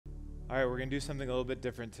All right, we're going to do something a little bit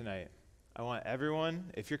different tonight. I want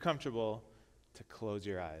everyone, if you're comfortable, to close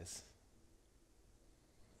your eyes.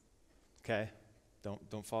 Okay?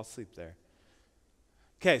 Don't fall asleep there.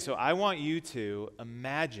 Okay, so I want you to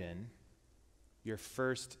imagine your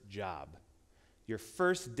first job. Your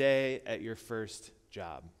first day at your first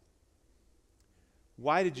job.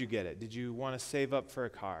 Why did you get it? Did you want to save up for a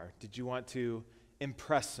car? Did you want to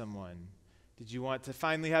impress someone? Did you want to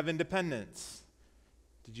finally have independence?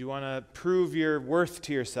 Did you want to prove your worth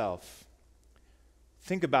to yourself?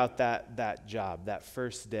 Think about that job, that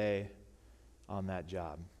first day on that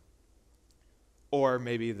job. Or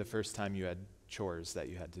maybe the first time you had chores that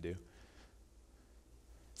you had to do.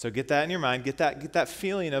 So get that in your mind, get that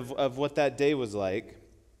feeling of what that day was like.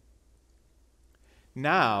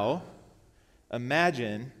 Now,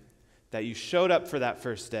 imagine that you showed up for that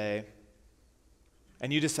first day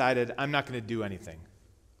and you decided, I'm not going to do anything.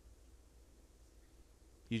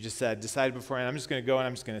 You just decided beforehand, I'm just going to go and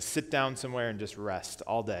I'm just going to sit down somewhere and just rest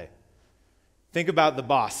all day. Think about the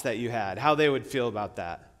boss that you had, how they would feel about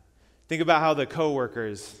that. Think about how the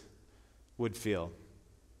coworkers would feel.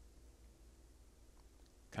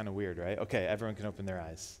 Kind of weird, right? Okay, everyone can open their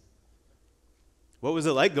eyes. What was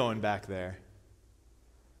it like going back there?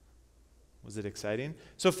 Was it exciting?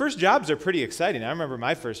 So first jobs are pretty exciting. I remember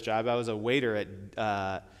my first job. I was a waiter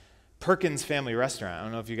at Perkins Family Restaurant. I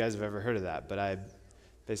don't know if you guys have ever heard of that, but I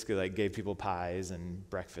basically gave people pies and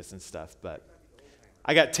breakfast and stuff. But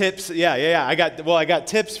I got tips. Yeah. I got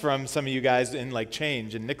tips from some of you guys in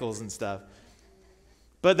change and nickels and stuff.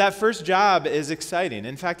 But that first job is exciting.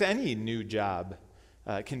 In fact, any new job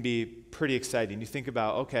can be pretty exciting. You think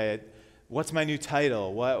about, okay, what's my new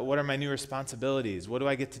title? What are my new responsibilities? What do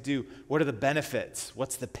I get to do? What are the benefits?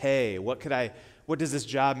 What's the pay? What does this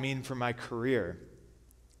job mean for my career?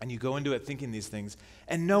 And you go into it thinking these things,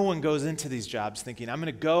 and no one goes into these jobs thinking, I'm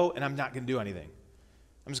going to go and I'm not going to do anything.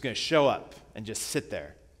 I'm just going to show up and just sit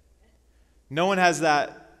there. No one has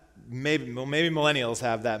that. Maybe millennials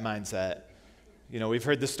have that mindset. We've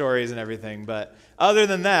heard the stories and everything, but other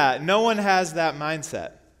than that, no one has that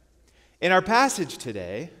mindset. In our passage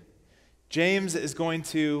today, James is going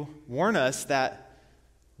to warn us that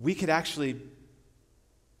we could actually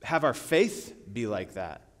have our faith be like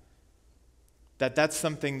that. That's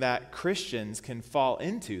something that Christians can fall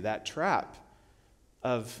into, that trap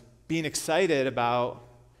of being excited about,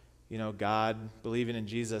 God, believing in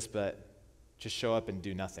Jesus, but just show up and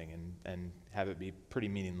do nothing and have it be pretty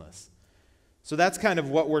meaningless. So that's kind of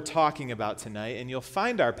what we're talking about tonight, and you'll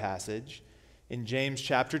find our passage in James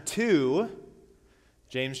chapter 2,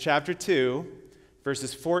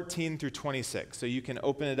 verses 14 through 26. So you can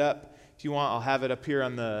open it up if you want. I'll have it up here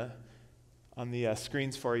on the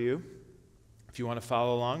screens for you if you want to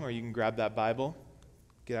follow along, or you can grab that Bible,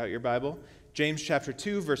 get out your Bible. James chapter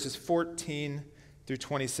 2, verses 14 through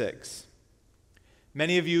 26.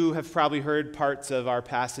 Many of you have probably heard parts of our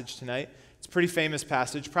passage tonight. It's a pretty famous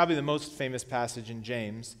passage, probably the most famous passage in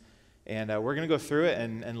James. And we're going to go through it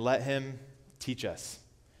and let him teach us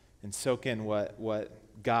and soak in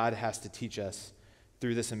what God has to teach us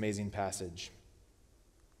through this amazing passage.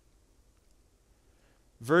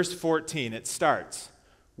 Verse 14, it starts,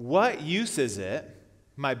 "What use is it,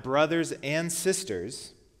 my brothers and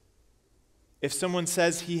sisters, if someone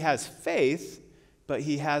says he has faith, but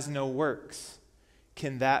he has no works?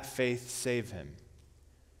 Can that faith save him?"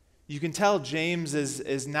 You can tell James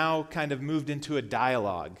is now kind of moved into a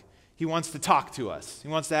dialogue. He wants to talk to us. He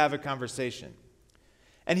wants to have a conversation.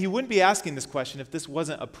 And he wouldn't be asking this question if this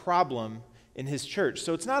wasn't a problem in his church.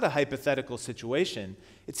 So it's not a hypothetical situation.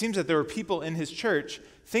 It seems that there were people in his church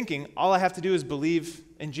thinking, all I have to do is believe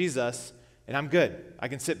in Jesus, and I'm good. I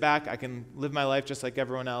can sit back. I can live my life just like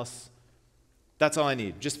everyone else. That's all I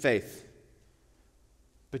need, just faith.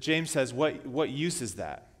 But James says, what use is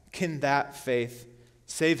that? Can that faith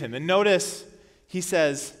save him? And notice, he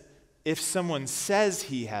says, if someone says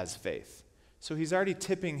he has faith. So he's already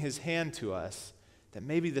tipping his hand to us that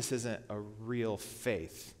maybe this isn't a real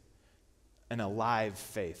faith, an alive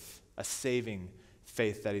faith, a saving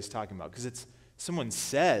faith that he's talking about. Because it's someone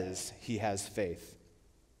says he has faith,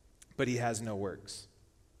 but he has no works.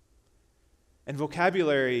 And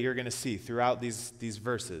vocabulary you're going to see throughout these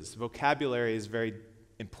verses. Vocabulary is very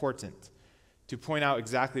important to point out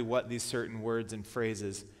exactly what these certain words and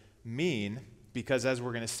phrases mean, because as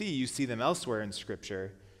we're going to see, you see them elsewhere in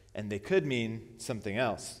Scripture, and they could mean something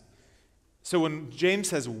else. So when James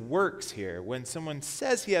says works here, when someone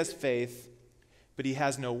says he has faith, but he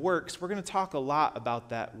has no works, we're going to talk a lot about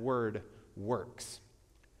that word works.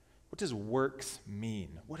 What does works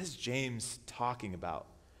mean? What is James talking about?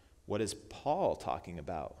 What is Paul talking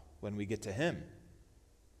about when we get to him?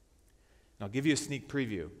 I'll give you a sneak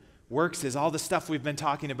preview. Works is all the stuff we've been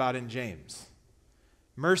talking about in James.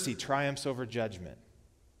 Mercy triumphs over judgment.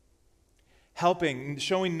 Helping,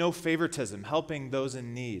 showing no favoritism, helping those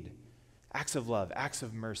in need. Acts of love, acts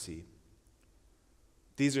of mercy.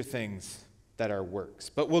 These are things that are works.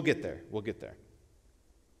 But we'll get there. We'll get there.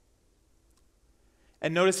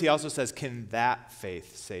 And notice he also says, can that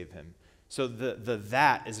faith save him? So the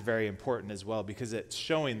that is very important as well, because it's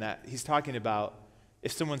showing that he's talking about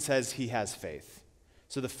if someone says he has faith.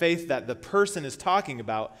 So the faith that the person is talking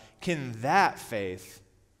about, can that faith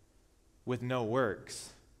with no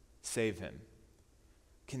works save him?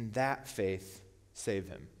 Can that faith save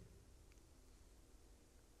him?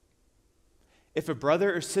 If a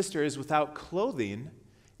brother or sister is without clothing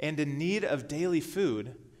and in need of daily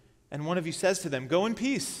food, and one of you says to them, go in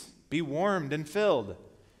peace, be warmed and filled,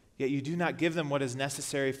 yet you do not give them what is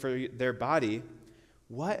necessary for their body,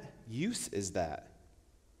 what use is that?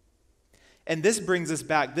 And this brings us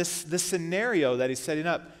back, this scenario that he's setting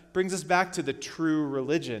up brings us back to the true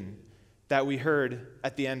religion that we heard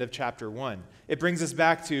at the end of chapter 1. It brings us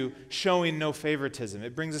back to showing no favoritism.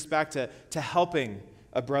 It brings us back to helping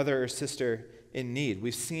a brother or sister in need.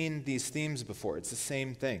 We've seen these themes before. It's the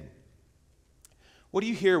same thing. What do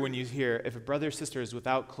you hear when you hear if a brother or sister is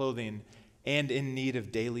without clothing and in need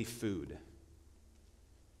of daily food?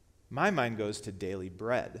 My mind goes to daily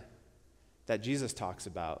bread that Jesus talks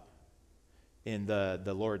about in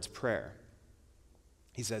the Lord's Prayer.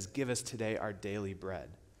 He says, give us today our daily bread.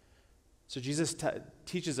 So Jesus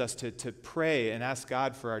teaches us to pray and ask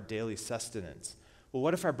God for our daily sustenance. Well,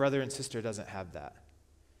 what if our brother and sister doesn't have that?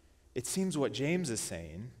 It seems what James is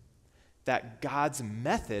saying, that God's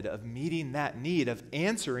method of meeting that need, of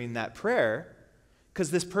answering that prayer,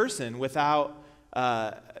 because this person without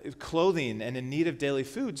clothing and in need of daily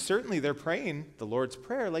food, certainly they're praying the Lord's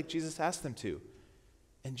Prayer like Jesus asked them to.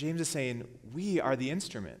 And James is saying, we are the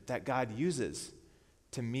instrument that God uses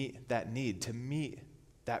to meet that need, to meet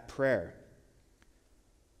that prayer.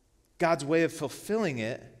 God's way of fulfilling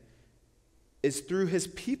it is through his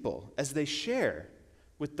people as they share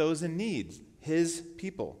with those in need, his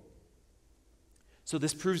people. So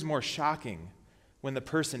this proves more shocking when the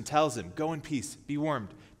person tells him, go in peace, be warmed,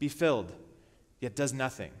 be filled, yet does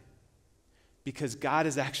nothing. Because God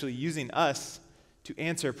is actually using us to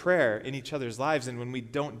answer prayer in each other's lives, and when we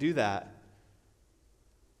don't do that,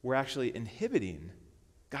 we're actually inhibiting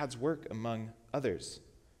God's work among others.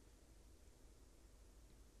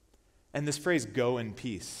 And this phrase, go in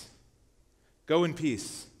peace, be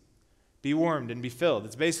warmed and be filled.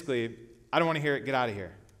 It's basically, I don't want to hear it, get out of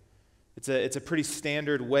here. It's a pretty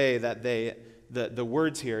standard way that the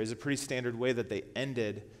words here is a pretty standard way that they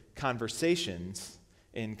ended conversations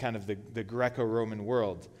in kind of the Greco-Roman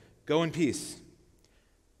world. Go in peace.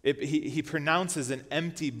 He pronounces an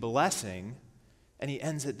empty blessing, and he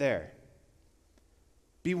ends it there.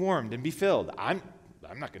 Be warmed and be filled. I'm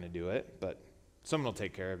not going to do it, but someone will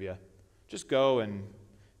take care of you. Just go and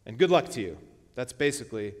good luck to you. That's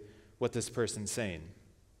basically what this person's saying.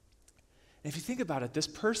 And if you think about it, this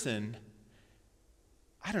person,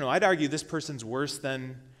 I don't know, I'd argue this person's worse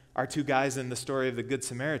than our two guys in the story of the Good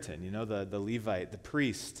Samaritan, the Levite, the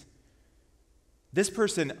priest. This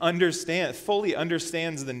person fully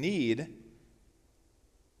understands the need,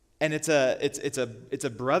 and it's a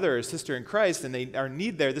brother or sister in Christ, and they are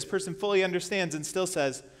need there. This person fully understands and still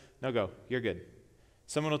says, no, go, you're good.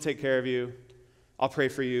 Someone will take care of you. I'll pray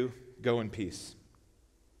for you. Go in peace.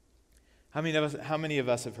 How many of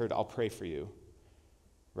us have heard, I'll pray for you,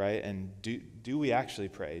 right? And do we actually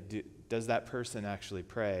pray? Does that person actually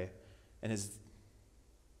pray? And is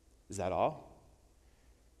that all?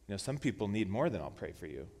 Some people need more than I'll pray for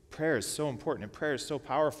you. Prayer is so important, and prayer is so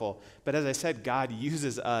powerful. But as I said, God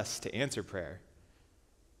uses us to answer prayer,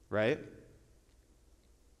 right?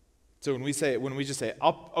 So when we just say,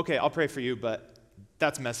 I'll pray for you, but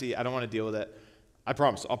that's messy. I don't want to deal with it. I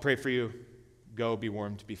promise, I'll pray for you. Go, be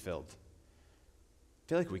warmed, be filled. I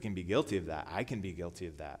feel like we can be guilty of that. I can be guilty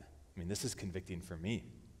of that. This is convicting for me.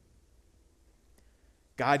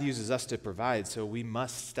 God uses us to provide, so we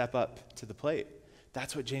must step up to the plate.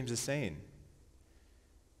 That's what James is saying.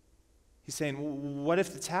 He's saying, what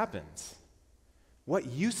if this happens? What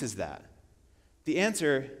use is that? The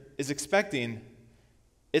answer is expecting,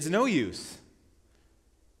 it's no use.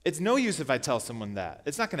 It's no use if I tell someone that.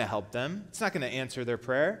 It's not going to help them. It's not going to answer their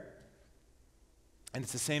prayer. And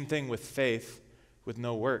it's the same thing with faith with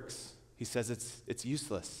no works. He says it's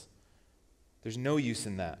useless. There's no use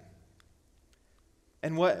in that.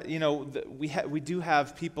 And we do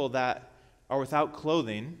have people that are without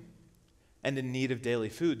clothing and in need of daily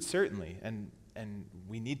food, certainly. And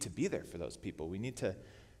we need to be there for those people. We need to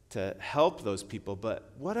to help those people,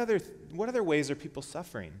 but what other ways are people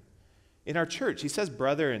suffering? In our church, he says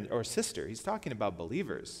brother or sister. He's talking about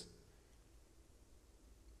believers.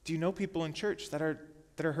 Do you know people in church that are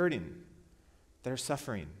hurting, that are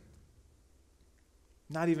suffering?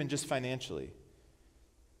 Not even just financially.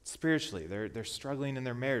 Spiritually, they're struggling in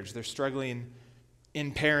their marriage. They're struggling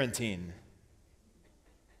in parenting.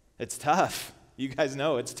 It's tough. You guys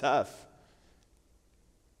know it's tough.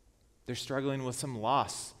 They're struggling with some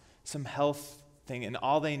loss, some health thing, and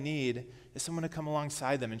all they need is someone to come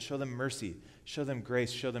alongside them and show them mercy, show them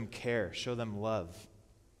grace, show them care, show them love.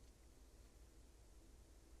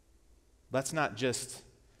 Let's not just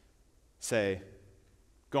say,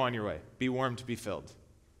 go on your way, be warmed, be filled.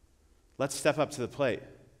 Let's step up to the plate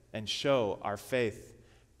and show our faith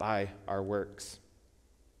by our works.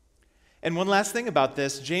 And one last thing about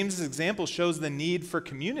this, James's example shows the need for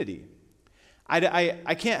community.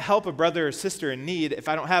 I can't help a brother or sister in need if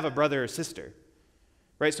I don't have a brother or sister,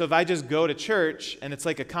 right? So if I just go to church and it's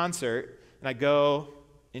like a concert, and I go,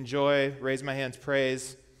 enjoy, raise my hands,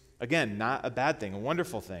 praise, again, not a bad thing, a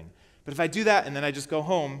wonderful thing. But if I do that and then I just go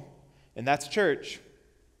home, and that's church,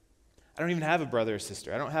 I don't even have a brother or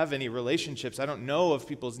sister. I don't have any relationships. I don't know of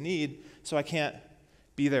people's need, so I can't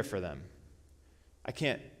be there for them. I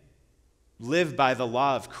can't live by the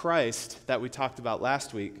law of Christ that we talked about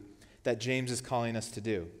last week that James is calling us to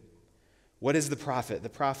do. What is the profit? The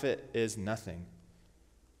profit is nothing.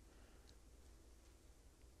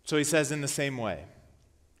 So he says, in the same way,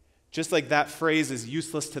 just like that phrase is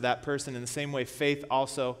useless to that person, in the same way, faith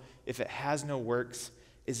also, if it has no works,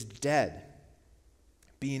 is dead,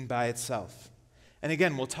 being by itself. And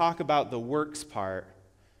again, we'll talk about the works part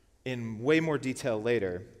in way more detail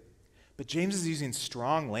later, but James is using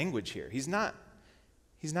strong language here. He's not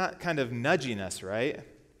kind of nudging us, right?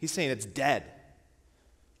 He's saying it's dead.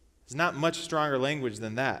 There's not much stronger language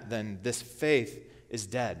than that, than this faith is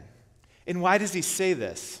dead. And why does he say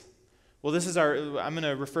this? Well, I'm going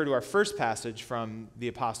to refer to our first passage from the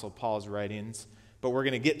Apostle Paul's writings, but we're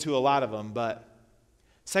going to get to a lot of them. But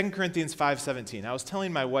 2 Corinthians 5:17. I was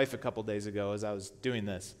telling my wife a couple days ago as I was doing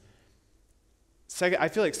this. I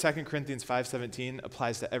feel like 2 Corinthians 5:17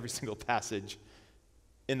 applies to every single passage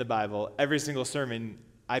in the Bible. Every single sermon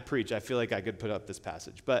I preach, I feel like I could put up this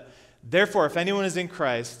passage. But therefore, if anyone is in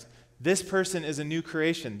Christ, this person is a new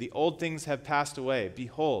creation. The old things have passed away.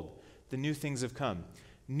 Behold, the new things have come.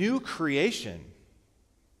 New creation.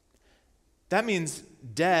 That means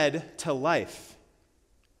dead to life.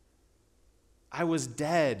 I was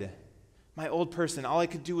dead. My old person, all I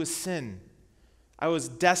could do was sin. I was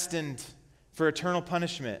destined for eternal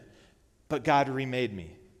punishment, but God remade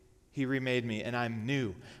me. He remade me, and I'm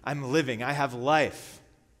new. I'm living. I have life.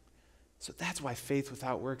 So that's why faith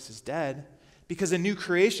without works is dead, because a new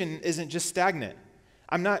creation isn't just stagnant.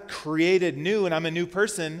 I'm not created new and I'm a new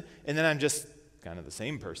person, and then I'm just kind of the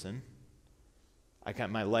same person.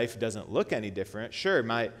 My life doesn't look any different. Sure,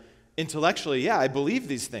 intellectually, yeah, I believe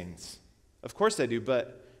these things. Of course I do,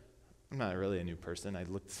 but I'm not really a new person. I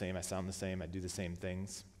look the same, I sound the same, I do the same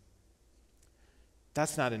things.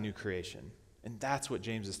 That's not a new creation, and that's what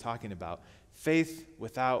James is talking about. Faith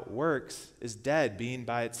without works is dead, being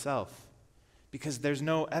by itself, because there's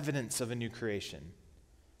no evidence of a new creation.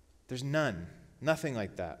 There's none, nothing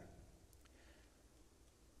like that.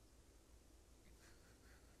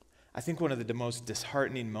 I think one of the most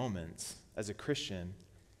disheartening moments as a Christian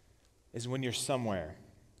is when you're somewhere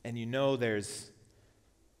and you know there's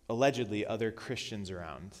allegedly other Christians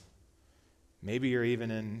around. Maybe you're even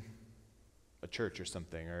in a church or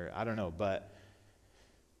something, or I don't know,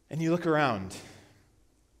 and you look around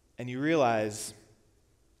and you realize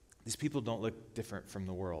these people don't look different from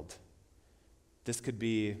the world. This could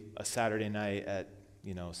be a Saturday night at,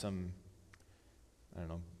 some, I don't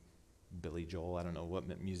know, Billy Joel, I don't know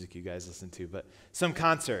what music you guys listen to, but some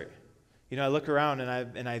concert. I look around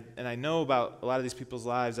and I know about a lot of these people's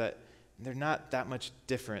lives that they're not that much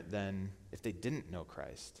different than if they didn't know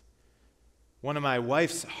Christ. One of my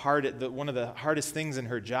wife's one of the hardest things in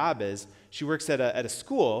her job is she works at a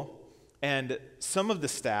school, and some of the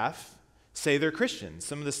staff say they're Christians.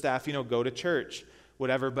 Some of the staff, go to church,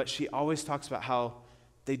 whatever, but she always talks about how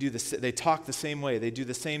they talk the same way, they do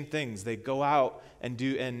the same things, they go out and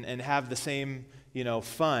do and have the same,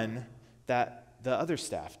 fun that the other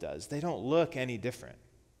staff does. They don't look any different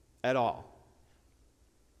at all.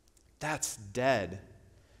 That's dead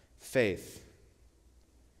faith.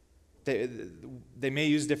 They may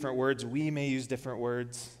use different words, we may use different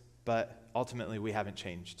words, but ultimately we haven't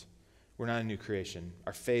changed. We're not a new creation.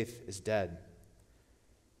 Our faith is dead.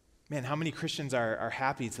 Man, how many Christians are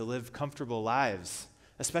happy to live comfortable lives,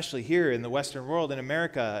 especially here in the Western world, in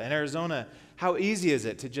America, in Arizona, how easy is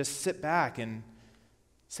it to just sit back and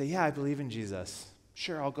say, yeah, I believe in Jesus.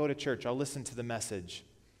 Sure, I'll go to church. I'll listen to the message.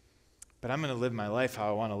 But I'm going to live my life how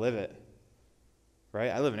I want to live it.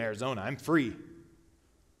 Right? I live in Arizona. I'm free.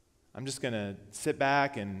 I'm just going to sit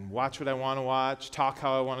back and watch what I want to watch, talk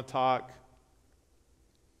how I want to talk.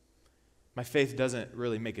 My faith doesn't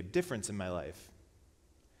really make a difference in my life.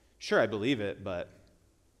 Sure, I believe it, but,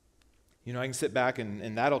 I can sit back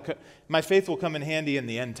and my faith will come in handy in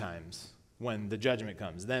the end times when the judgment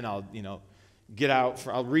comes. Then I'll,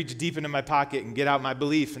 I'll reach deep into my pocket and get out my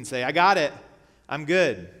belief and say, I got it. I'm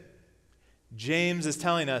good. James is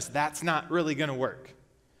telling us that's not really going to work.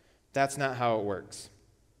 That's not how it works.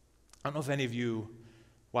 I don't know if any of you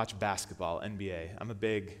watch basketball, NBA. I'm a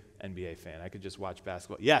big NBA fan. I could just watch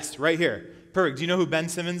basketball. Yes, right here. Perfect. Do you know who Ben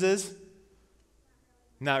Simmons is?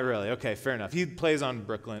 Not really. Okay, fair enough. He plays on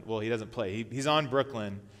Brooklyn. Well, he doesn't play. He's on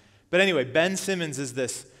Brooklyn. But anyway, Ben Simmons is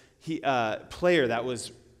this player that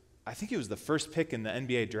was, I think he was the first pick in the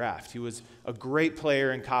NBA draft. He was a great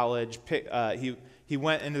player in college. He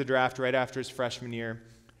went into the draft right after his freshman year.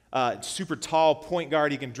 Super tall point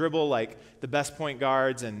guard. He can dribble like the best point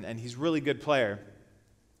guards, and he's a really good player.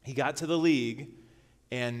 He got to the league,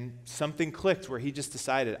 and something clicked where he just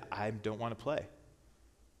decided, I don't want to play.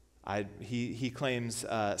 He claims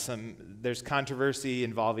there's controversy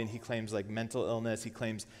involving, he claims like mental illness. He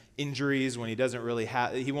claims injuries when he doesn't really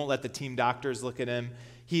he won't let the team doctors look at him.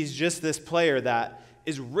 He's just this player that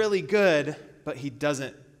is really good, but he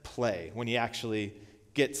doesn't play when he actually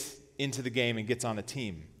gets into the game and gets on a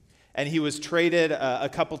team. And he was traded a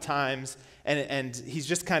couple times, and he's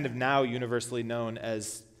just kind of now universally known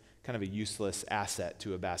as kind of a useless asset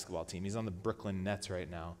to a basketball team. He's on the Brooklyn Nets right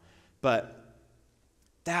now. But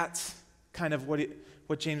that's kind of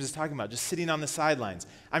what James is talking about, just sitting on the sidelines.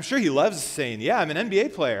 I'm sure he loves saying, yeah, I'm an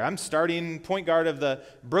NBA player. I'm starting point guard of the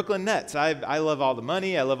Brooklyn Nets. I love all the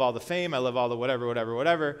money. I love all the fame. I love all the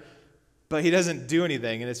whatever. But he doesn't do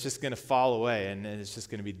anything, and it's just going to fall away, and it's just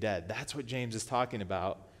going to be dead. That's what James is talking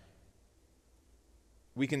about.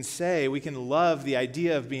 We can love the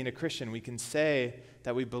idea of being a Christian. We can say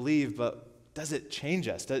that we believe, but does it change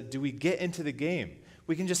us? Do we get into the game?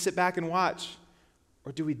 We can just sit back and watch.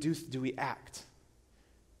 Or do we act?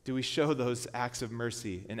 Do we show those acts of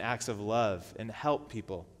mercy and acts of love and help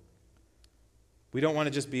people? We don't want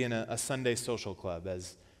to just be in a Sunday social club,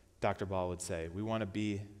 as Dr. Ball would say. We want to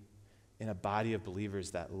be in a body of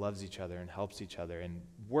believers that loves each other and helps each other and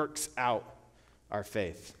works out our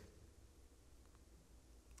faith.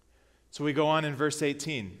 So we go on in verse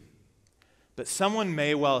 18. But someone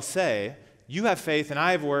may well say, you have faith and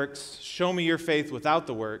I have works. Show me your faith without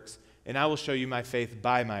the works, and I will show you my faith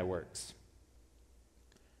by my works.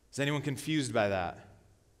 Is anyone confused by that?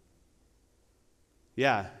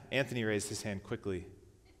 Yeah, Anthony raised his hand quickly.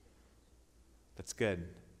 That's good.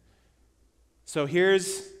 So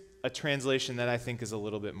here's a translation that I think is a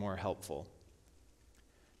little bit more helpful.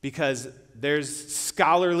 Because there's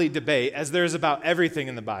scholarly debate, as there's about everything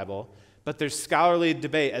in the Bible, but there's scholarly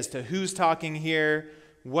debate as to who's talking here,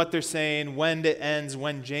 what they're saying, when it ends,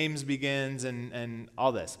 when James begins, and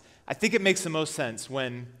all this. I think it makes the most sense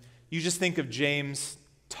when you just think of James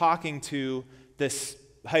talking to this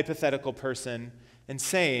hypothetical person and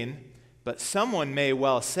saying, but someone may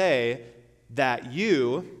well say that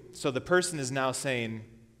so the person is now saying,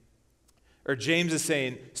 or James is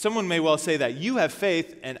saying, someone may well say that you have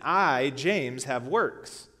faith and I, James, have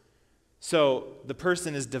works. So the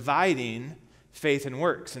person is dividing faith and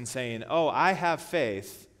works and saying, oh, I have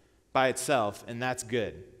faith by itself, and that's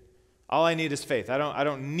good. All I need is faith. I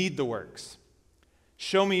don't need the works.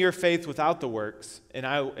 Show me your faith without the works.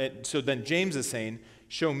 So then James is saying,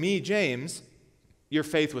 show me, James, your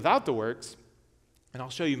faith without the works, and I'll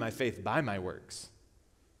show you my faith by my works.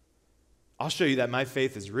 I'll show you that my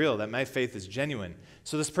faith is real, that my faith is genuine.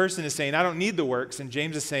 So this person is saying, I don't need the works, and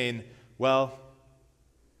James is saying, well,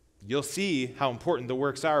 you'll see how important the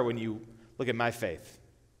works are when you look at my faith,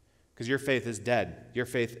 because your faith is dead. Your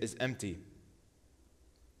faith is empty.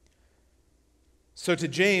 So to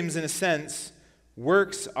James, in a sense,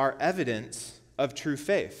 works are evidence of true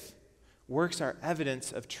faith. Works are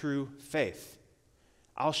evidence of true faith.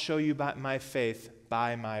 I'll show you my faith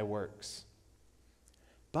by my works.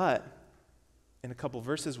 But in a couple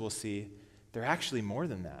verses we'll see they're actually more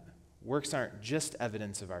than that. Works aren't just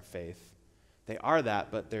evidence of our faith. They are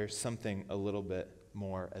that, but there's something a little bit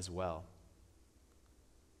more as well.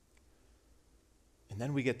 And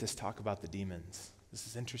then we get this talk about the demons. This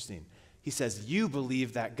is interesting. He says, you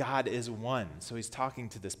believe that God is one. So he's talking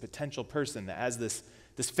to this potential person that has this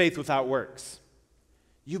faith without works.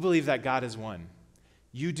 You believe that God is one.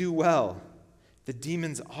 You do well. The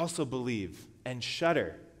demons also believe and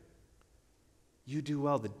shudder. You do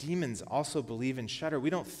well. The demons also believe and shudder. We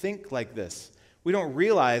don't think like this. We don't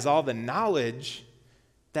realize all the knowledge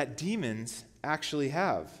that demons actually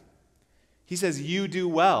have. He says, you do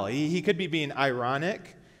well. He could be being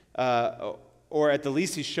ironic, or at the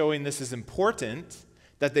least he's showing this is important,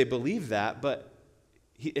 that they believe that, but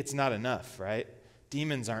it's not enough, right?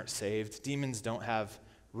 Demons aren't saved. Demons don't have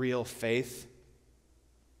real faith.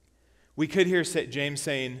 We could hear James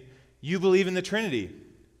saying, you believe in the Trinity.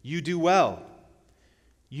 You do well.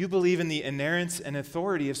 You believe in the inerrance and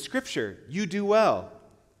authority of Scripture. You do well.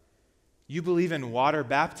 You believe in water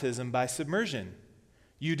baptism by submersion.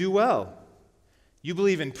 You do well. You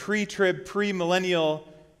believe in pre-trib, pre-millennial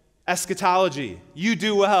eschatology. You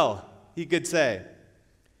do well, he could say.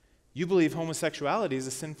 You believe homosexuality is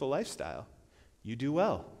a sinful lifestyle. You do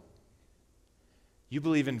well. You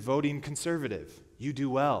believe in voting conservative. You do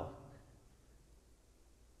well.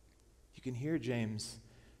 You can hear James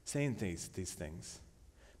saying these things.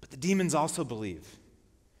 But the demons also believe,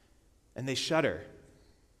 and they shudder.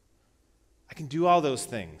 I can do all those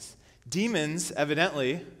things. Demons,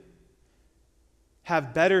 evidently,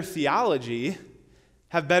 have better theology,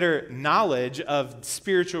 have better knowledge of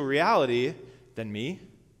spiritual reality than me,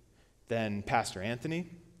 than Pastor Anthony,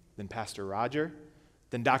 than Pastor Roger,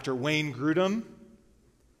 than Dr. Wayne Grudem.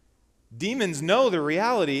 Demons know the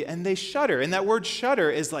reality, and they shudder. And that word shudder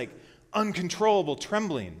is like uncontrollable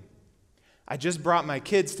trembling. I just brought my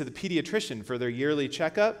kids to the pediatrician for their yearly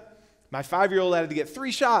checkup. My 5-year-old had to get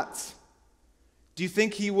 3 shots. Do you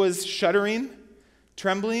think he was shuddering,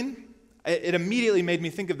 trembling? It immediately made me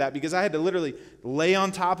think of that because I had to literally lay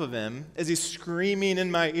on top of him as he's screaming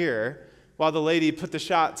in my ear while the lady put the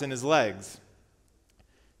shots in his legs.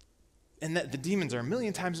 And the demons are a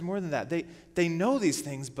million times more than that. They know these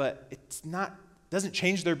things, but doesn't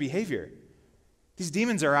change their behavior. These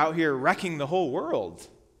demons are out here wrecking the whole world.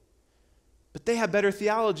 But they have better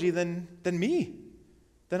theology than me,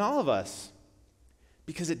 than all of us.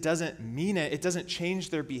 Because it doesn't mean it. It doesn't change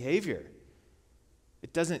their behavior.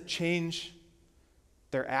 It doesn't change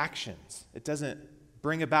their actions. It doesn't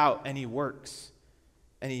bring about any works,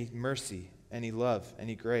 any mercy, any love,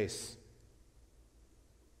 any grace.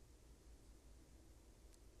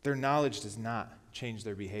 Their knowledge does not change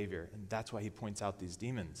their behavior, and that's why he points out these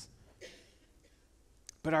demons.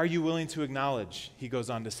 But are you willing to acknowledge, he goes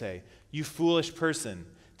on to say, you foolish person,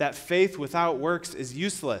 that faith without works is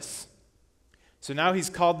useless? So now he's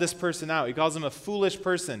called this person out. He calls him a foolish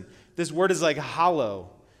person. This word is like hollow.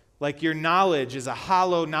 Like your knowledge is a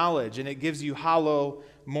hollow knowledge, and it gives you hollow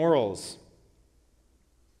morals.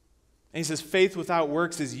 And he says faith without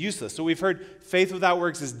works is useless. So we've heard faith without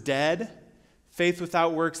works is dead. Faith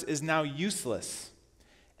without works is now useless.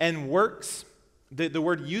 And works, the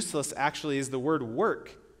word useless actually is the word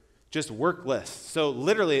work, just workless. So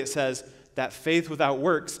literally it says that faith without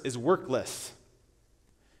works is workless,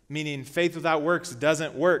 meaning faith without works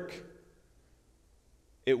doesn't work.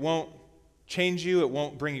 It won't change you. It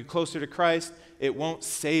won't bring you closer to Christ. It won't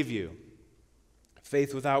save you.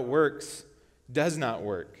 Faith without works does not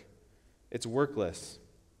work. It's workless.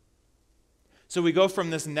 So we go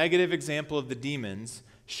from this negative example of the demons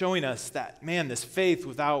showing us that, man, this faith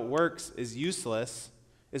without works is useless,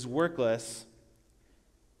 is workless.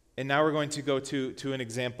 And now we're going to go to an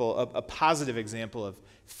example, a positive example of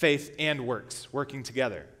faith and works working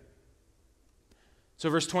together. So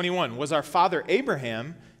verse 21, was our father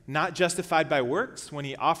Abraham not justified by works when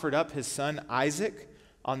he offered up his son Isaac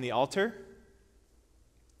on the altar?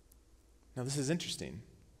 Now this is interesting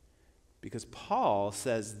because Paul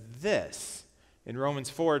says this in Romans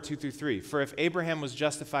 4, 2-3. For if Abraham was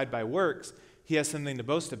justified by works, he has something to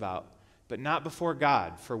boast about, but not before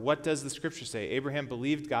God. For what does the scripture say? Abraham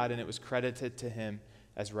believed God and it was credited to him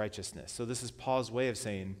as righteousness. So this is Paul's way of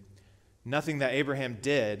saying nothing that Abraham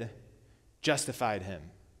did justified him.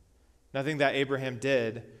 Nothing that Abraham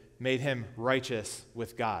did made him righteous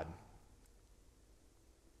with God.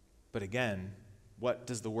 But again, what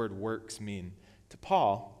does the word works mean to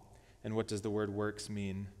Paul? And what does the word works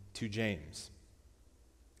mean to James?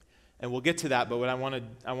 And we'll get to that, but what I want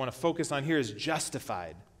to focus on here is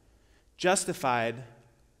justified. Justified,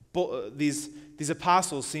 these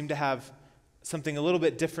apostles seem to have something a little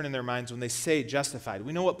bit different in their minds when they say justified.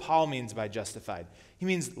 We know what Paul means by justified. He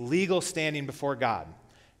means legal standing before God.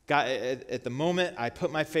 God, at the moment I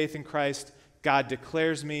put my faith in Christ, God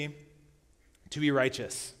declares me to be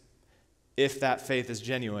righteous if that faith is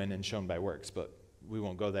genuine and shown by works, but we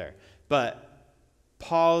won't go there. But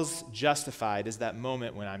Paul's justified is that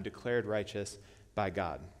moment when I'm declared righteous by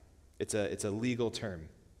God. It's a legal term.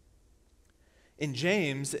 In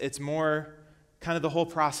James, it's more kind of the whole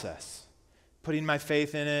process. Putting my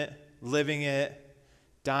faith in it, living it,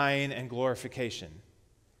 dying, and glorification.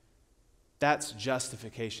 That's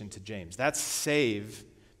justification to James. That's save.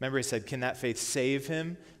 Remember he said, can that faith save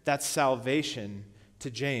him? That's salvation to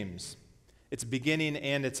James. Its beginning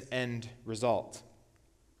and its end result.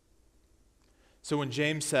 So when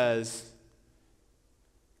James says,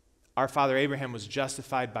 our father Abraham was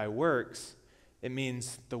justified by works, it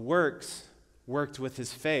means the works worked with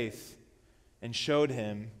his faith and showed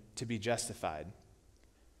him to be justified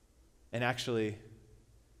and actually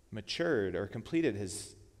matured or completed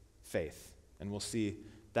his faith. And we'll see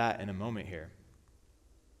that in a moment here.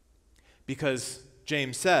 Because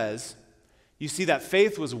James says, you see that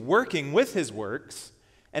faith was working with his works,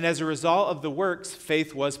 and as a result of the works,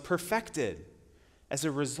 faith was perfected. As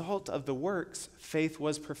a result of the works, faith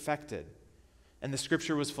was perfected. And the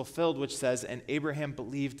scripture was fulfilled, which says, and Abraham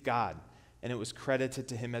believed God, and it was credited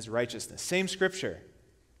to him as righteousness. Same scripture.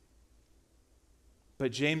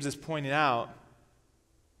 But James is pointing out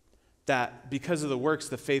that because of the works,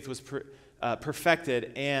 the faith was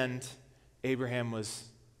perfected, and Abraham was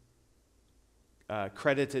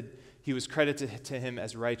credited. He was credited to him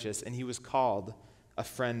as righteous, and he was called a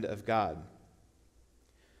friend of God.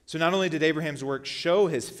 So not only did Abraham's work show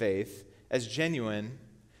his faith as genuine,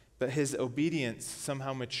 but his obedience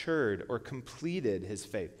somehow matured or completed his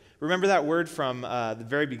faith. Remember that word from the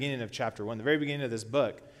very beginning of chapter 1, the very beginning of this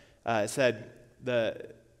book. It said,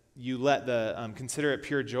 consider it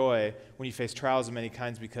pure joy when you face trials of many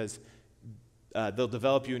kinds, because they'll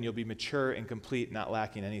develop you and you'll be mature and complete, not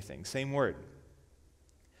lacking anything. Same word.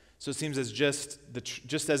 So it seems as just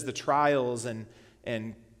as the trials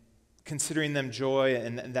and considering them joy,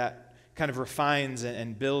 and that kind of refines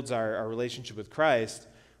and builds our relationship with Christ,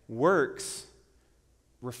 works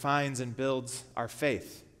refines and builds our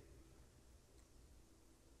faith.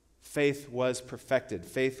 Faith was perfected.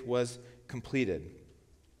 Faith was completed.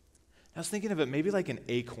 I was thinking of it maybe like an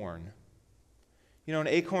acorn. You know, an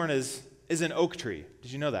acorn is an oak tree.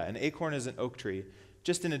 Did you know that? An acorn is an oak tree,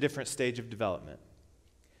 just in a different stage of development.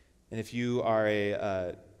 And if you are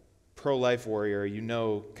a pro-life warrior, you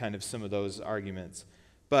know kind of some of those arguments.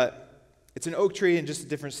 But it's an oak tree in just a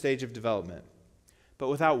different stage of development. But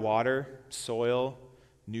without water, soil,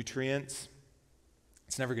 nutrients,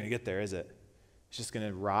 it's never going to get there, is it? It's just going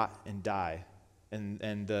to rot and die. And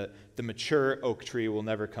the mature oak tree will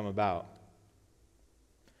never come about.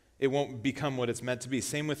 It won't become what it's meant to be.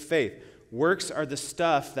 Same with faith. Works are the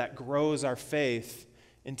stuff that grows our faith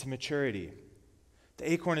into maturity.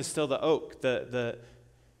 The acorn is still the oak. The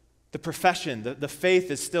profession, the faith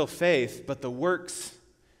is still faith, but the works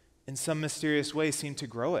in some mysterious way seem to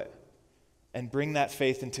grow it and bring that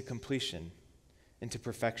faith into completion, into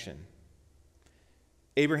perfection.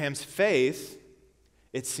 Abraham's faith,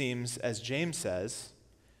 it seems, as James says,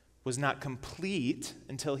 was not complete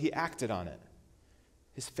until he acted on it.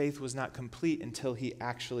 His faith was not complete until he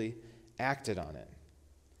actually acted on it.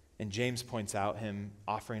 And James points out him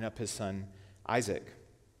offering up his son Isaac.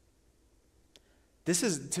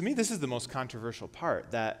 To me, this is the most controversial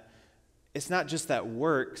part, that it's not just that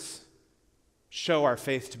works show our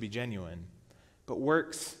faith to be genuine, but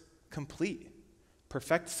works complete,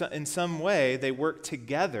 perfect. In some way, they work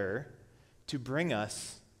together to bring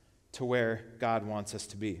us to where God wants us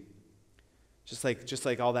to be. Just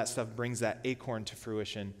like all that stuff brings that acorn to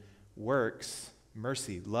fruition, works,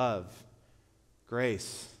 mercy, love,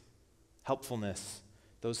 grace, helpfulness,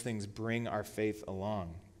 those things bring our faith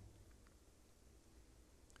along.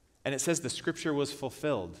 And it says the scripture was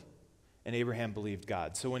fulfilled, and Abraham believed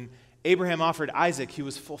God. So when Abraham offered Isaac, he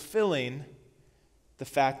was fulfilling the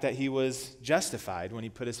fact that he was justified when he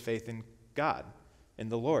put his faith in God, in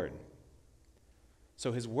the Lord.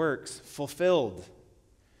 So his works fulfilled,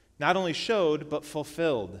 not only showed, but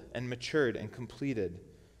fulfilled and matured and completed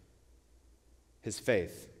his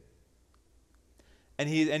faith. And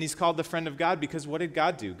he's called the friend of God because what did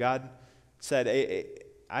God do? God said,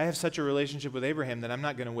 I have such a relationship with Abraham that I'm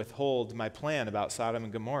not going to withhold my plan about Sodom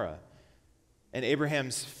and Gomorrah. And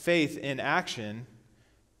Abraham's faith in action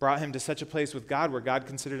brought him to such a place with God where God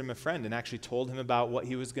considered him a friend and actually told him about what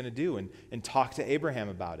he was going to do and talked to Abraham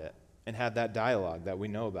about it and had that dialogue that we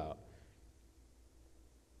know about.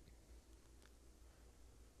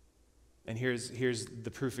 And here's the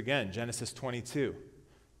proof again, Genesis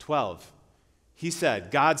 22:12.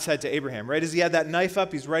 God said to Abraham, right as he had that knife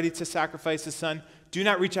up, he's ready to sacrifice his son, do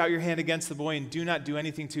not reach out your hand against the boy and do not do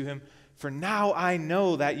anything to him, for now I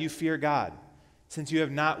know that you fear God, since you have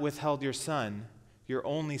not withheld your son, your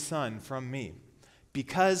only son, from me.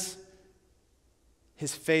 Because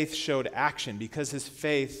his faith showed action, because his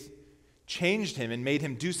faith changed him and made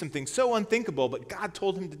him do something so unthinkable, but God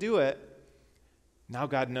told him to do it, now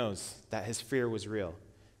God knows that his fear was real.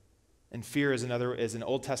 And fear is an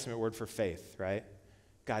Old Testament word for faith, right?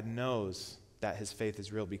 God knows that his faith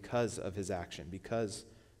is real because of his action, because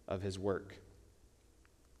of his work.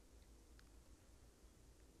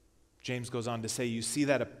 James goes on to say, you see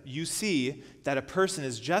that a person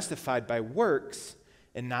is justified by works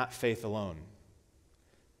and not faith alone.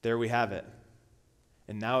 There we have it.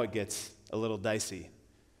 And now it gets a little dicey.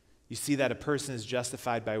 You see that a person is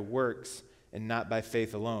justified by works and not by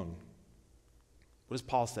faith alone. What does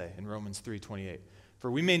Paul say in Romans 3:28? For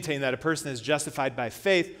we maintain that a person is justified by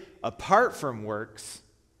faith apart from works.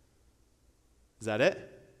 Is that it?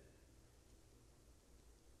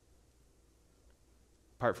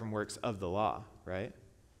 Apart from works of the law, right?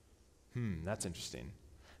 That's interesting.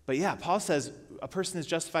 But yeah, Paul says a person is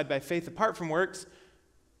justified by faith apart from works.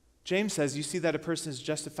 James says you see that a person is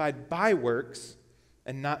justified by works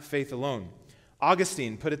and not faith alone.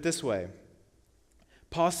 Augustine put it this way.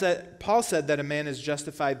 Paul said that a man is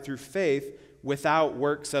justified through faith without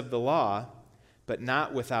works of the law, but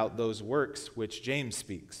not without those works which James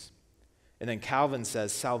speaks. And then Calvin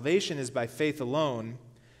says, salvation is by faith alone,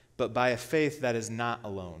 but by a faith that is not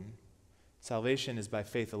alone. Salvation is by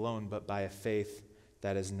faith alone, but by a faith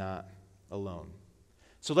that is not alone.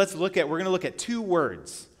 So we're going to look at two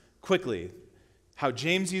words quickly, how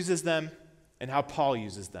James uses them and how Paul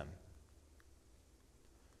uses them.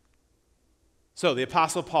 So the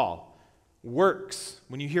Apostle Paul, works,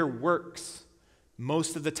 when you hear works,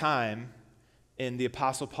 most of the time in the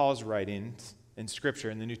Apostle Paul's writings in Scripture,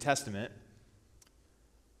 in the New Testament,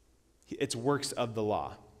 it's works of the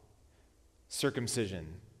law.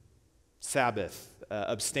 Circumcision, Sabbath,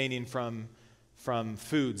 abstaining from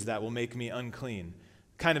foods that will make me unclean.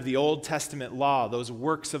 Kind of the Old Testament law, those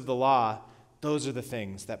works of the law, those are the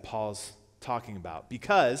things that Paul's talking about.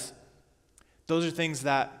 Because those are things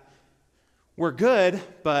that were good,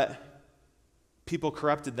 but people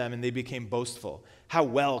corrupted them and they became boastful. How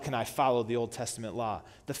well can I follow the Old Testament law?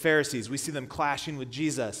 The Pharisees, we see them clashing with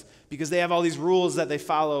Jesus because they have all these rules that they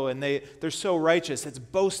follow and they're so righteous. It's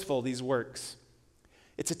boastful, these works.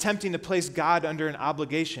 It's attempting to place God under an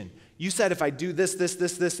obligation. You said if I do this, this,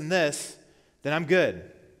 this, this, and this, then I'm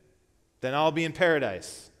good. Then I'll be in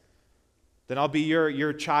paradise. Then I'll be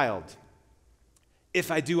your child.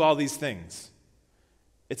 If I do all these things.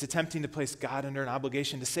 It's attempting to place God under an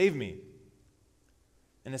obligation to save me.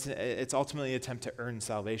 And it's ultimately an attempt to earn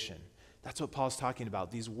salvation. That's what Paul's talking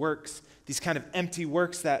about. These works, these kind of empty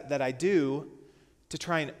works that I do to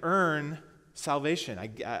try and earn salvation.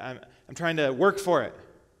 I'm trying to work for it.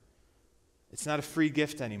 It's not a free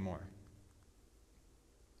gift anymore.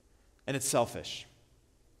 And it's selfish.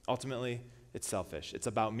 Ultimately, it's selfish. It's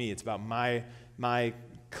about me. It's about my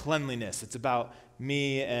cleanliness. It's about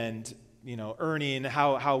me and earning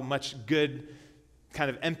how much good kind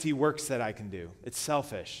of empty works that I can do. It's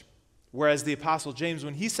selfish. Whereas the Apostle James,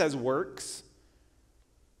 when he says works,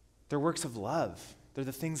 they're works of love. They're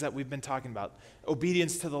the things that we've been talking about.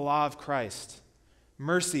 Obedience to the law of Christ.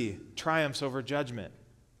 Mercy triumphs over judgment.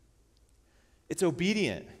 It's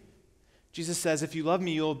obedient. Jesus says, if you love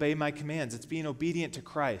me, you'll obey my commands. It's being obedient to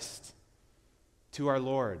Christ, to our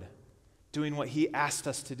Lord, doing what he asked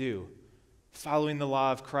us to do, following the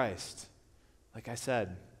law of Christ. Like I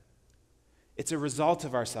said, it's a result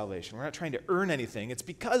of our salvation. We're not trying to earn anything. It's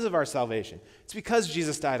because of our salvation. It's because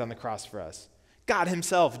Jesus died on the cross for us. God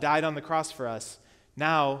himself died on the cross for us.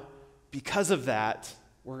 Now, because of that,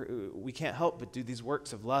 we can't help but do these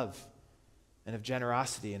works of love and of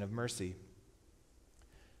generosity and of mercy.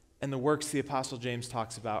 And the works the Apostle James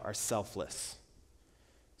talks about are selfless.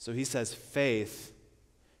 So he says faith,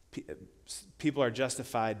 people are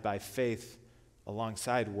justified by faith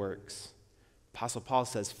alongside works. Apostle Paul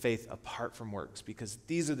says faith apart from works, because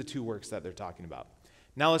these are the two works that they're talking about.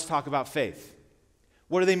 Now let's talk about faith.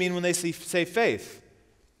 What do they mean when they say faith?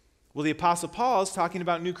 Well, the Apostle Paul is talking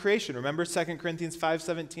about new creation. Remember 2 Corinthians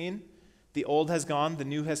 5:17? The old has gone, the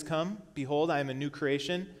new has come. Behold, I am a new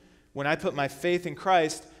creation. When I put my faith in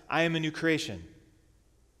Christ, I am a new creation.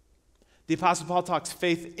 The Apostle Paul talks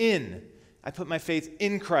faith in. I put my faith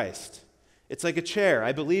in Christ. It's like a chair.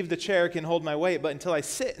 I believe the chair can hold my weight, but until I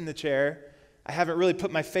sit in the chair, I haven't really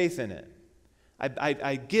put my faith in it.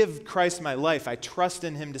 I give Christ my life. I trust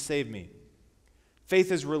in him to save me.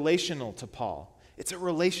 Faith is relational to Paul. It's a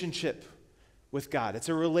relationship with God. It's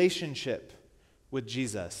a relationship with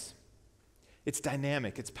Jesus. It's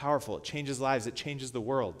dynamic. It's powerful. It changes lives. It changes the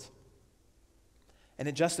world. And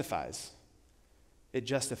it justifies. It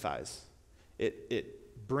justifies.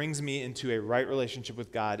 It brings me into a right relationship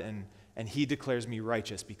with God, and and he declares me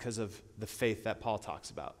righteous because of the faith that Paul talks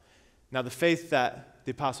about. Now, the faith that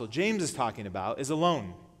the Apostle James is talking about is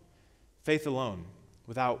alone. Faith alone,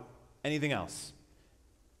 without anything else.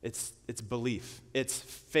 It's belief. It's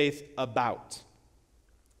faith about.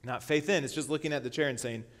 Not faith in. It's just looking at the chair and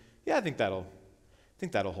saying, yeah, I think that'll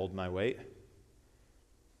hold my weight.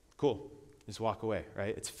 Cool. Just walk away,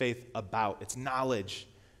 right? It's faith about. It's knowledge.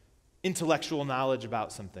 Intellectual knowledge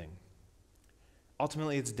about something.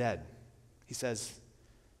 Ultimately, it's dead. He says,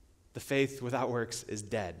 the faith without works is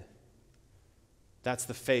dead. That's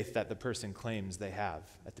the faith that the person claims they have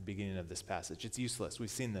at the beginning of this passage. It's useless. We've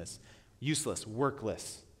seen this. Useless,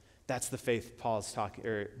 workless. That's the faith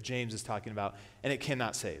James is talking about, and it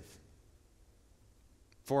cannot save.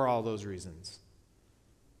 For all those reasons.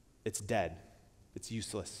 It's dead. It's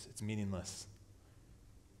useless. It's meaningless.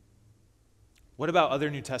 What about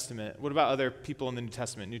other people in the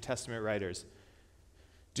New Testament writers?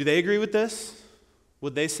 Do they agree with this?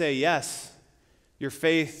 Would they say, yes, your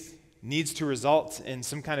faith needs to result in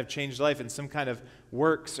some kind of changed life, in some kind of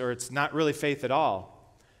works, or it's not really faith at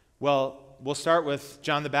all? Well, we'll start with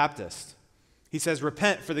John the Baptist. He says,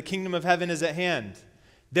 repent, for the kingdom of heaven is at hand.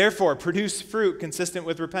 Therefore, produce fruit consistent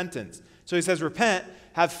with repentance. So he says, repent,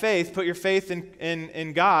 have faith, put your faith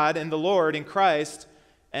in God, in the Lord, in Christ,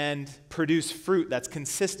 and produce fruit that's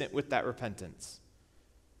consistent with that repentance.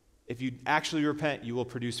 If you actually repent, you will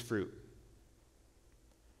produce fruit.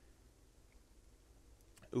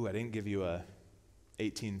 Ooh, I didn't give you a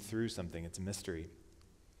 18 through something. It's a mystery.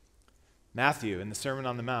 Matthew, in the Sermon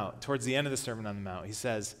on the Mount, towards the end of the Sermon on the Mount, he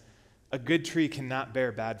says, a good tree cannot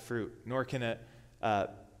bear bad fruit, nor can it,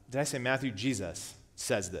 did I say Matthew? Jesus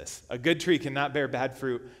says this. A good tree cannot bear bad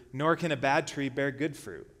fruit, nor can a bad tree bear good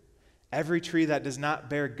fruit. Every tree that does not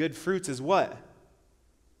bear good fruits is what?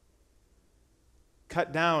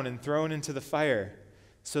 Cut down and thrown into the fire.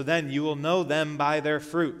 So then you will know them by their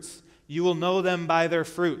fruits. You will know them by their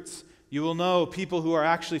fruits. You will know people who are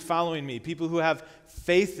actually following me, people who have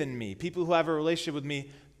faith in me, people who have a relationship with me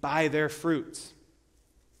by their fruits.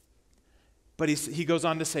 But he goes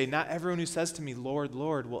on to say, not everyone who says to me, Lord,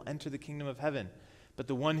 Lord, will enter the kingdom of heaven, but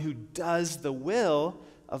the one who does the will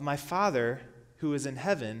of my Father who is in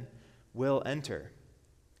heaven will enter.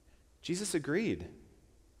 Jesus agreed.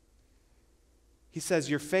 He says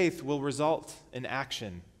your faith will result in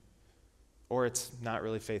action, or it's not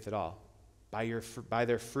really faith at all. By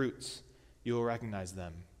their fruits, you will recognize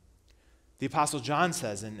them. The Apostle John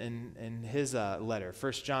says in his letter,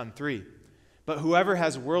 1 John 3, but whoever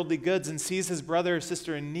has worldly goods and sees his brother or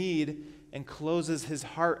sister in need and closes his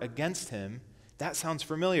heart against him, that sounds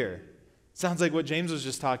familiar. Sounds like what James was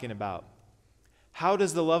just talking about. How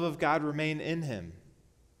does the love of God remain in him?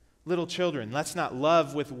 Little children, let's not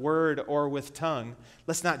love with word or with tongue.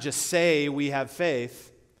 Let's not just say we have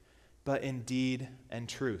faith, but in deed and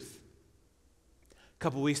truth. A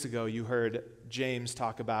couple weeks ago, you heard James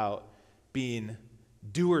talk about being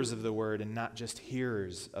doers of the word and not just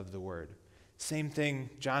hearers of the word. Same thing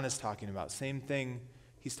John is talking about. Same thing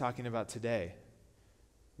he's talking about today.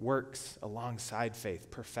 Works alongside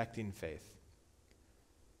faith, perfecting faith.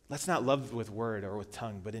 Let's not love with word or with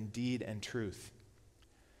tongue, but in deed and truth.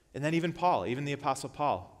 And then even Paul, even the Apostle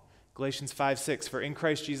Paul, Galatians 5:6, for in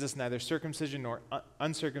Christ Jesus neither circumcision nor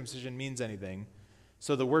uncircumcision means anything.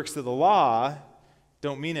 So the works of the law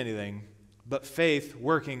don't mean anything, but faith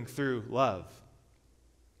working through love.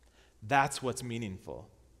 That's what's meaningful.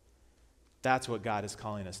 That's what God is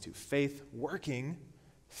calling us to. Faith working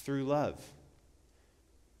through love.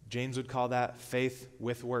 James would call that faith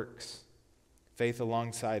with works. Faith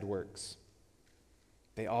alongside works.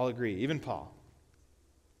 They all agree, even Paul.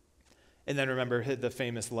 And then remember the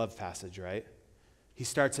famous love passage, right? He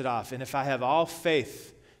starts it off, and if I have all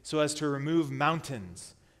faith so as to remove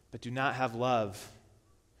mountains, but do not have love,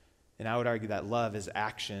 and I would argue that love is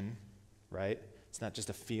action, right? It's not just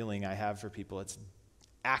a feeling I have for people, it's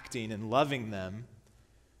acting and loving them.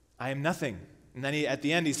 I am nothing. And then at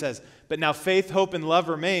the end he says, but now faith, hope, and love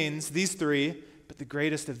remains, these three, but the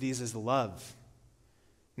greatest of these is love.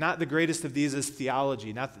 Not the greatest of these is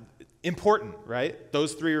theology, important, right?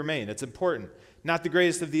 Those three remain. It's important. Not the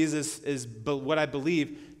greatest of these is what I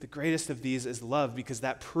believe. The greatest of these is love, because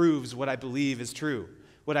that proves what I believe is true,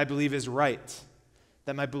 what I believe is right,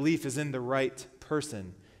 that my belief is in the right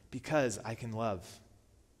person because I can love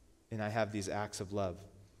and I have these acts of love.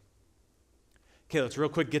 Okay, let's real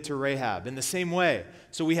quick get to Rahab. In the same way,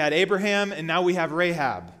 so we had Abraham and now we have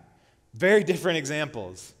Rahab. Very different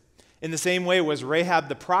examples. In the same way was Rahab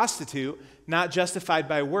the prostitute not justified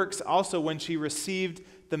by works also when she received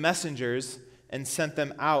the messengers and sent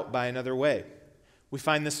them out by another way. We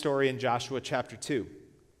find this story in Joshua chapter 2.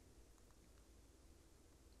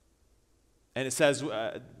 And it says,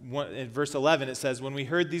 in verse 11, it says, when we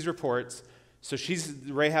heard these reports, so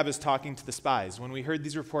Rahab is talking to the spies. When we heard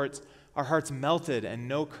these reports, our hearts melted and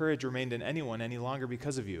no courage remained in anyone any longer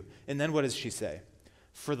because of you. And then what does she say?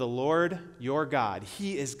 For the Lord your God,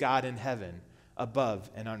 he is God in heaven, above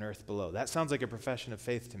and on earth below. That sounds like a profession of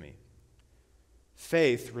faith to me.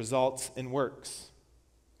 Faith results in works.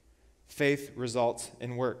 Faith results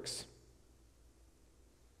in works.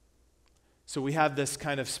 So we have this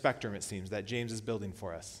kind of spectrum, it seems, that James is building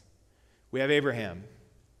for us. We have Abraham,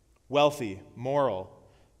 wealthy, moral,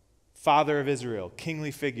 father of Israel,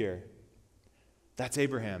 kingly figure. That's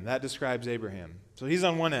Abraham. That describes Abraham. So he's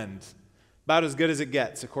on one end, about as good as it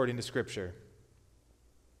gets according to Scripture.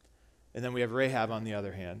 And then we have Rahab on the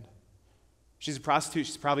other hand. She's a prostitute.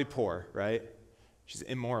 She's probably poor, right? She's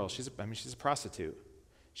immoral. She's a prostitute.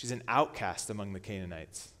 She's an outcast among the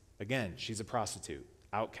Canaanites. Again, she's a prostitute,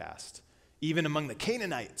 outcast. Even among the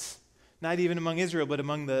Canaanites. Not even among Israel, but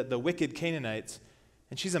among the wicked Canaanites.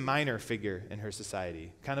 And she's a minor figure in her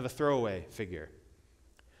society, kind of a throwaway figure.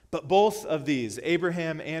 But both of these,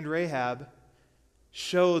 Abraham and Rahab,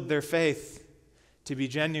 showed their faith to be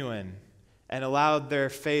genuine and allowed their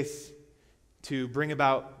faith to bring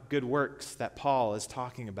about good works that Paul is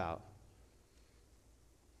talking about.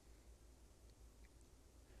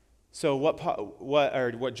 So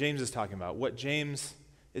what James is talking about, what James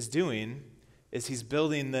is doing is he's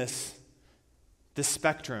building this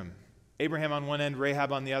spectrum. Abraham on one end,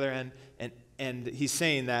 Rahab on the other end, and he's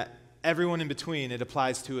saying that everyone in between it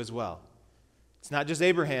applies to as well. It's not just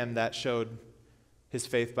Abraham that showed his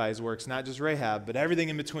faith by his works, not just Rahab, but everything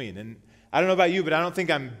in between. And I don't know about you, but I don't think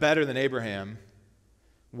I'm better than Abraham.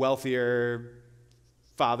 Wealthier,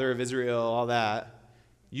 father of Israel, all that.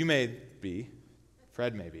 You may be.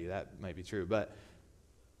 Fred may be. That might be true. But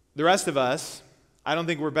the rest of us, I don't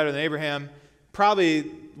think we're better than Abraham. Probably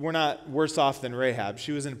we're not worse off than Rahab.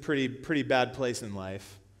 She was in a pretty bad place in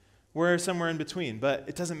life. We're somewhere in between. But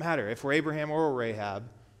it doesn't matter. If we're Abraham or Rahab,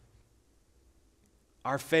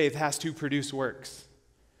 our faith has to produce works.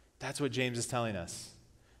 That's what James is telling us.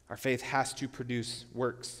 Our faith has to produce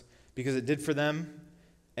works because it did for them,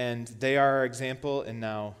 and they are our example, and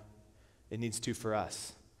now it needs to for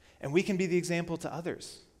us. And we can be the example to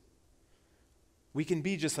others. We can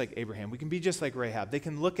be just like Abraham. We can be just like Rahab. They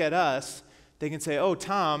can look at us. They can say, oh,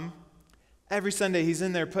 Tom, every Sunday he's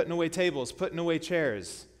in there putting away tables, putting away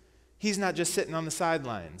chairs. He's not just sitting on the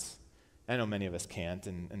sidelines. I know many of us can't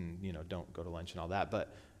and don't go to lunch and all that,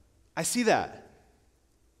 but I see that.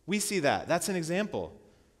 We see that. That's an example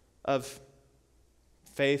of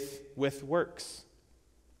faith with works.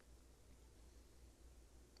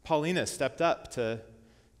 Paulina stepped up to,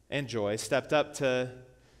 and Joy stepped up to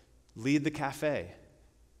lead the cafe.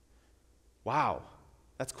 Wow,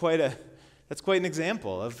 that's quite an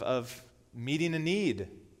example of meeting a need.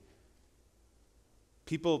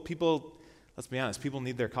 People, let's be honest, people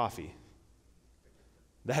need their coffee.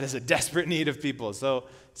 That is a desperate need of people. So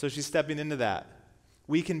she's stepping into that.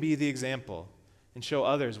 We can be the example and show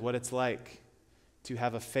others what it's like to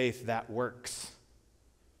have a faith that works.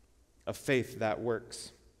 A faith that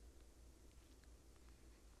works.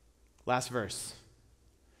 Last verse.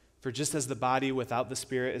 For just as the body without the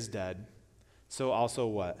spirit is dead, so also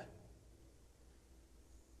what?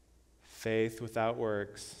 Faith without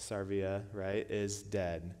works, Sarvia, right, is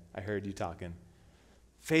dead. I heard you talking.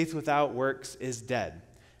 Faith without works is dead.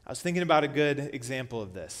 I was thinking about a good example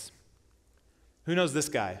of this. Who knows this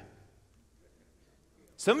guy?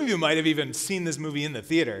 Some of you might have even seen this movie in the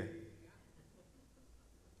theater.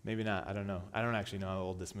 Maybe not, I don't know. I don't actually know how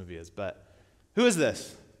old this movie is, but who is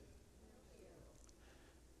this?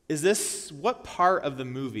 What part of the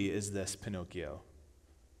movie is this Pinocchio?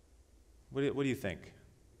 What do you think?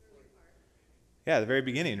 Yeah, the very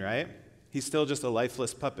beginning, right? He's still just a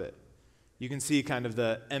lifeless puppet. You can see kind of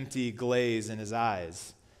the empty glaze in his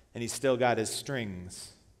eyes, and he's still got his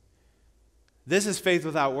strings. This is faith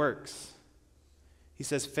without works. He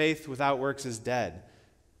says faith without works is dead.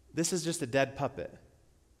 This is just a dead puppet.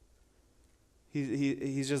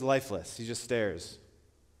 He's just lifeless. He just stares.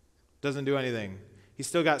 Doesn't do anything. He's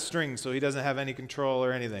still got strings, so he doesn't have any control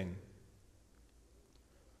or anything.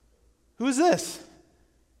 Who is this?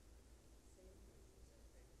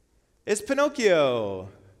 It's Pinocchio.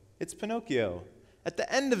 It's Pinocchio. At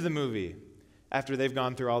the end of the movie, after they've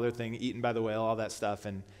gone through all their thing, eaten by the whale, all that stuff,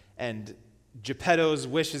 and Geppetto's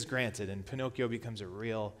wish is granted, and Pinocchio becomes a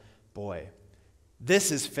real boy.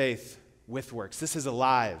 This is faith with works. This is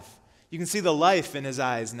alive. You can see the life in his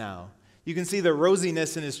eyes now. You can see the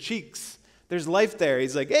rosiness in his cheeks. There's life there.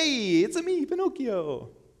 He's like, hey, it's me, Pinocchio.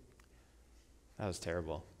 That was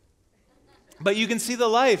terrible. But you can see the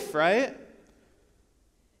life, right?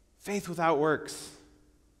 Faith without works.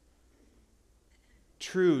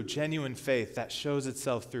 True, genuine faith that shows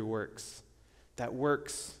itself through works. That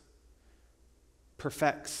works,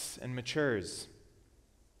 perfects, and matures.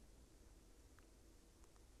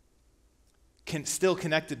 Still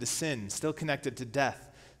connected to sin, still connected to death,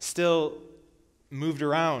 still moved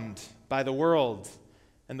around by the world,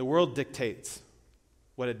 and the world dictates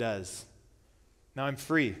what it does. Now I'm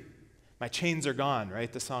free. My chains are gone,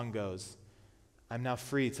 right? The song goes. I'm now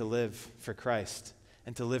free to live for Christ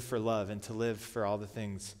and to live for love and to live for all the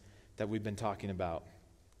things that we've been talking about.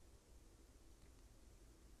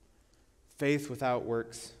 Faith without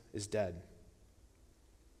works is dead.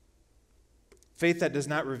 Faith that does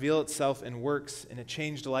not reveal itself in works in a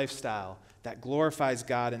changed lifestyle that glorifies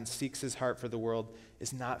God and seeks his heart for the world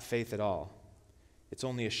is not faith at all. It's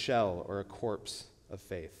only a shell or a corpse of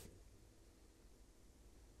faith.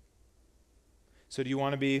 So do you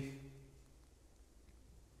want to be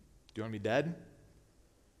dead?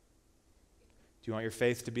 Do you want your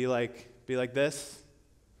faith to be like this?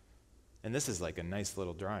 And this is like a nice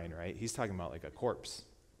little drawing, right? He's talking about like a corpse.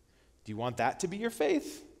 Do you want that to be your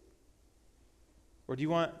faith? Or do you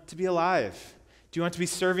want to be alive? Do you want to be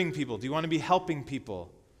serving people? Do you want to be helping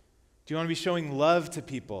people? Do you want to be showing love to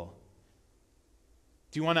people?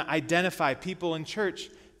 Do you want to identify people in church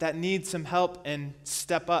that need some help and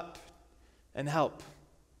step up and help?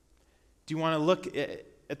 Do you want to look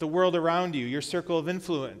at the world around you, your circle of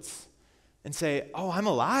influence, and say, oh, I'm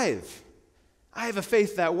alive. I have a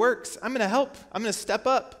faith that works. I'm going to help. I'm going to step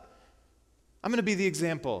up. I'm going to be the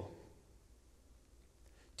example.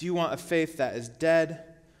 Do you want a faith that is dead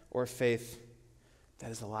or a faith that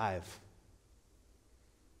is alive?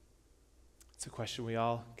 It's a question we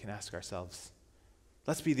all can ask ourselves.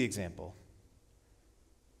 Let's be the example.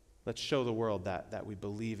 Let's show the world that we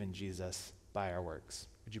believe in Jesus by our works.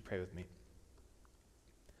 Would you pray with me?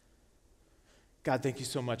 God, thank you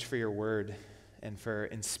so much for your word and for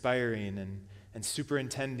inspiring and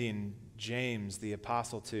superintending James, the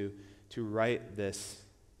apostle, to write this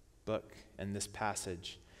book and this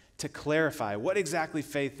passage, to clarify what exactly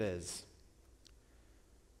faith is.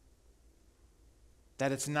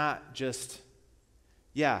 That it's not just,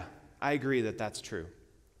 yeah, I agree that that's true.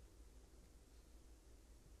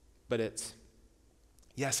 But it's,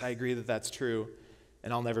 yes, I agree that that's true,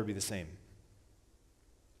 and I'll never be the same.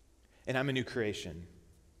 And I'm a new creation.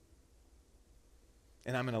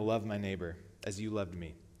 And I'm going to love my neighbor as you loved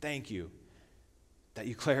me. Thank you that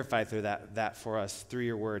you clarify through that for us through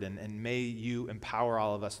your word, and may you empower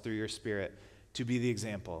all of us through your Spirit to be the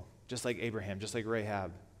example, just like Abraham, just like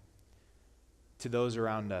Rahab, to those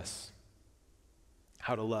around us,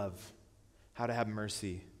 how to love, how to have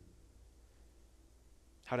mercy,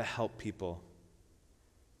 how to help people,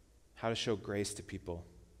 how to show grace to people.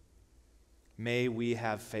 May we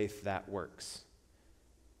have faith that works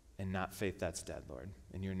and not faith that's dead, Lord.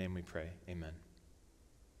 In your name we pray. Amen.